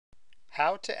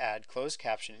How to add closed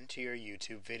captioning to your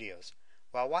YouTube videos.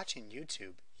 While watching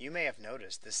YouTube, you may have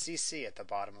noticed the CC at the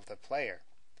bottom of the player.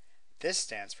 This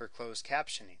stands for closed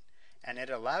captioning, and it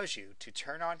allows you to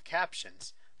turn on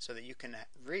captions so that you can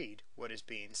read what is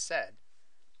being said.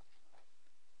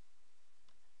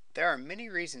 There are many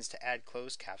reasons to add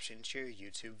closed captioning to your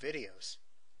YouTube videos.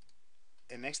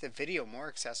 It makes the video more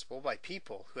accessible by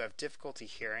people who have difficulty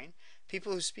hearing.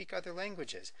 People who speak other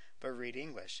languages but read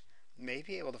English may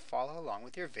be able to follow along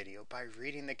with your video by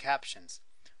reading the captions.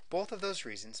 Both of those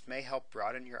reasons may help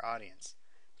broaden your audience.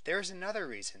 There is another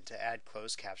reason to add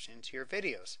closed captioning to your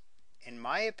videos. In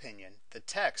my opinion, the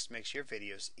text makes your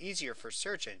videos easier for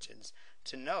search engines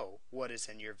to know what is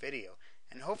in your video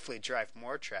and hopefully drive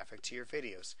more traffic to your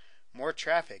videos. More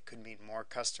traffic could mean more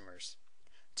customers.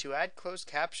 To add closed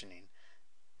captioning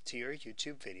to your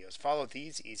YouTube videos, follow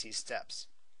these easy steps.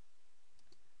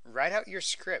 Write out your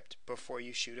script before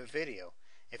you shoot a video.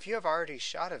 If you have already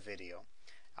shot a video,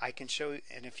 I can show you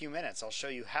in a few minutes. I'll show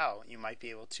you how you might be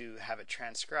able to have it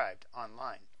transcribed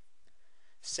online.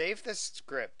 Save the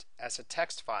script as a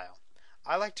text file.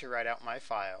 I like to write out my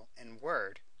file in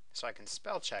Word so I can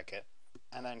spell check it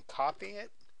and then copy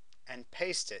it and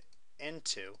paste it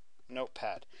into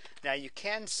Notepad. Now you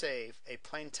can save a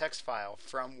plain text file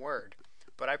from Word,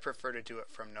 but I prefer to do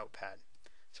it from Notepad.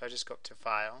 So I just go up to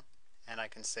File and I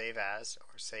can save as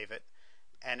or save it,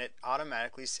 and it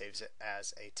automatically saves it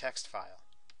as a text file.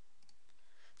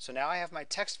 So now I have my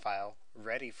text file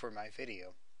ready for my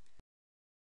video.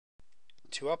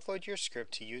 To upload your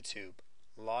script to YouTube,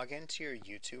 log into your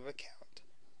YouTube account,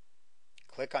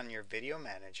 click on your video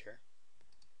manager,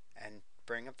 and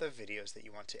bring up the videos that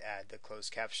you want to add the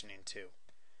closed captioning to.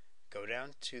 Go down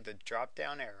to the drop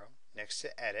down arrow next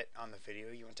to Edit on the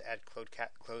video you want to add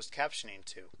closed captioning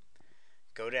to.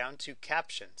 Go down to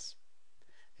Captions.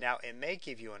 Now it may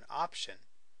give you an option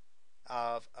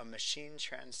of a machine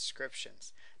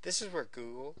transcriptions. This is where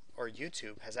Google or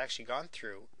YouTube has actually gone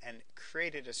through and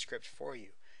created a script for you.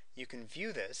 You can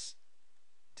view this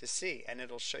to see, and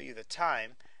it'll show you the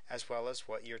time as well as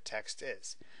what your text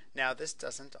is. Now this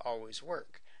doesn't always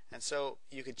work, and so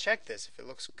you can check this. If it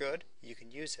looks good, you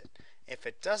can use it. If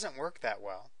it doesn't work that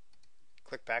well,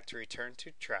 click back to return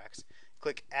to tracks,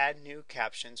 click add new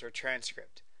captions or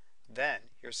transcript. Then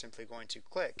you're simply going to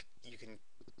click, you can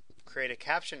create a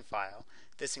caption file.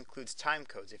 This includes time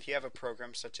codes. If you have a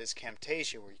program such as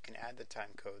Camtasia where you can add the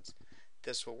time codes,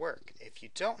 this will work. If you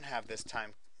don't have this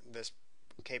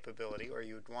capability, or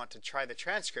you would want to try the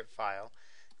transcript file,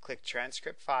 click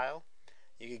transcript file.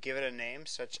 You could give it a name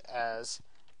such as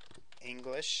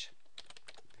English.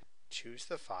 Choose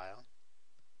the file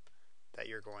that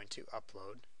you're going to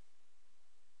upload.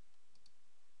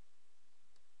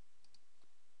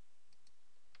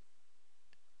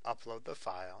 Upload the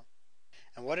file,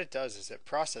 and what it does is it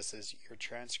processes your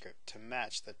transcript to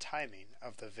match the timing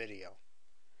of the video.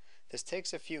 This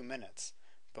takes a few minutes,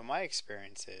 but my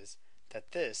experience is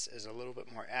that this is a little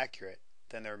bit more accurate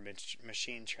than their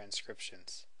machine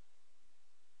transcriptions.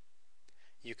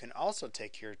 You can also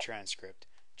take your transcript,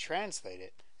 translate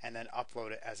it, and then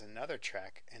upload it as another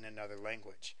track in another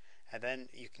language. And then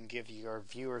you can give your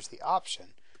viewers the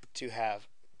option to have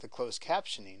the closed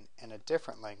captioning in a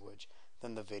different language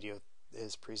than the video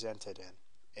is presented in.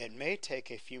 It may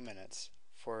take a few minutes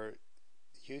for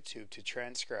YouTube to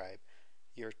transcribe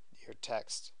your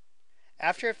text.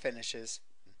 After it finishes,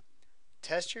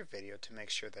 test your video to make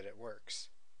sure that it works.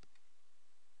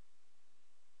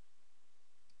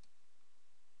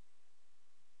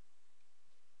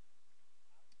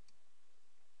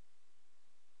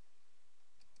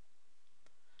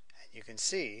 You can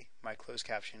see my closed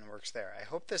captioning works there. I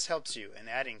hope this helps you in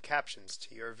adding captions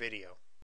to your video.